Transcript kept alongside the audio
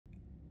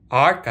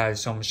Alright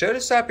guys, so I'm going to show you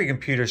to stop your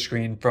computer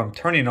screen from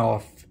turning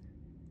off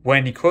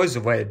when you close the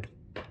lid.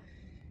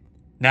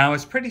 Now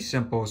it's pretty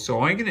simple, so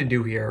all you're going to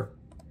do here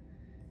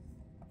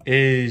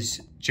is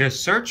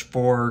just search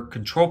for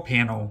Control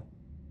Panel.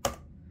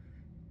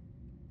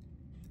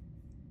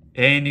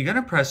 And you're going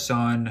to press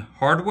on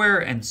Hardware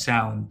and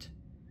Sound.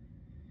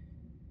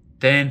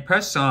 Then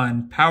press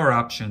on Power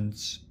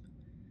Options.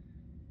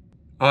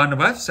 On the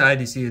left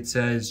side you see it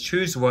says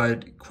choose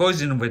what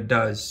closing the lid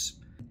does.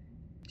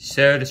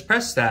 So just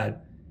press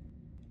that.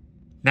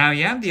 Now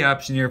you have the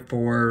option here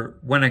for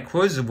when I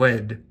close the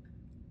lid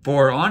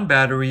for on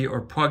battery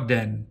or plugged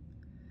in.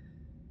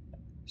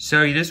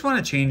 So you just want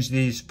to change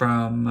these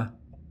from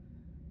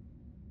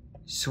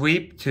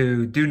sleep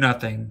to do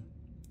nothing.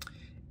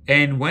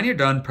 And when you're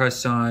done,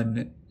 press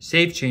on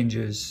Save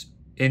Changes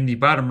in the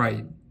bottom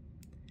right.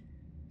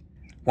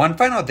 One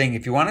final thing,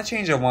 if you want to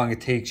change how long it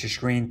takes your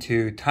screen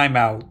to time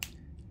out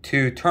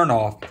to turn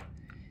off,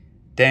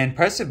 then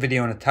press the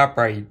video in the top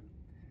right.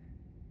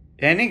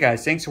 And hey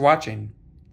guys, thanks for watching.